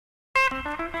Sometimes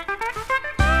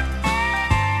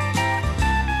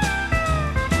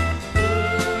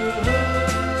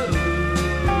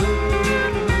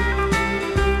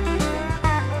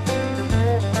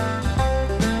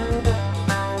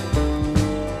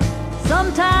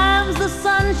the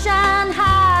sunshine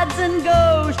hides and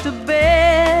goes to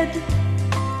bed.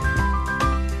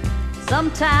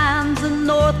 Sometimes the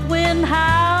north wind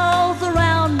howls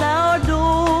around our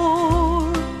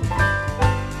door.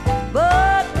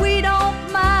 But we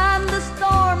don't mind the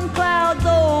storm clouds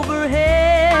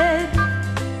overhead.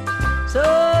 So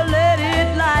let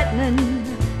it lightning,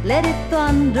 let it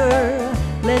thunder,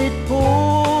 let it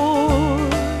pour.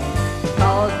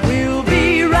 'Cause we'll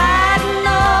be riding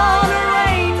on a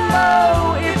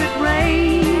rainbow if it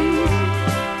rains.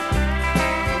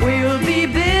 We'll be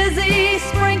busy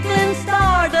sprinkling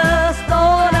stardust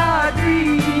on our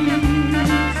dreams.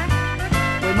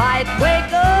 We might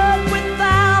wake up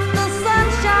without the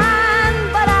sunshine,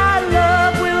 but our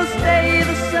love will stay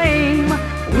the same.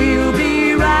 We'll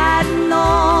be riding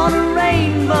on a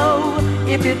rainbow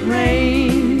if it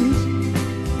rains.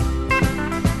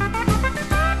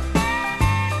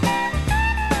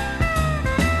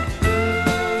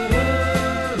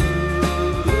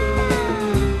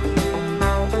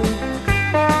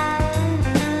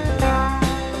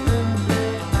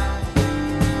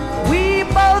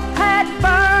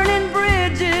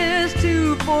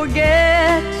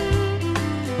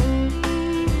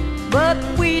 But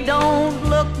we don't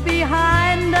look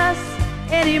behind us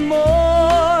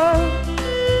anymore.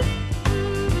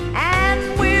 And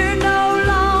we're no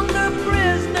longer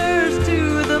prisoners to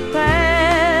the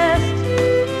past.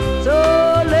 So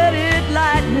let it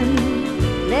lightning,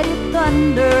 let it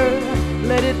thunder,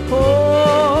 let it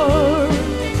pour.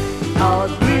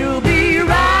 'Cause we'll be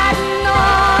riding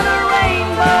on a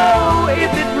rainbow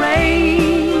if it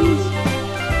rains.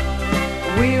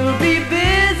 We'll be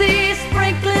busy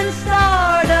sprinkling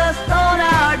stardust on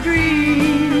our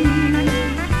dreams.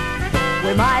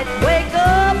 We might wake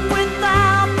up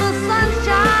without the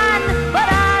sunshine, but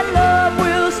our love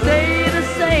will stay the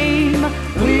same.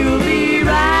 We'll be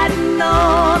riding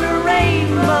on a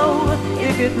rainbow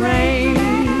if it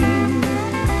rains.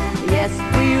 Yes,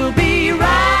 we'll be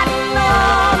riding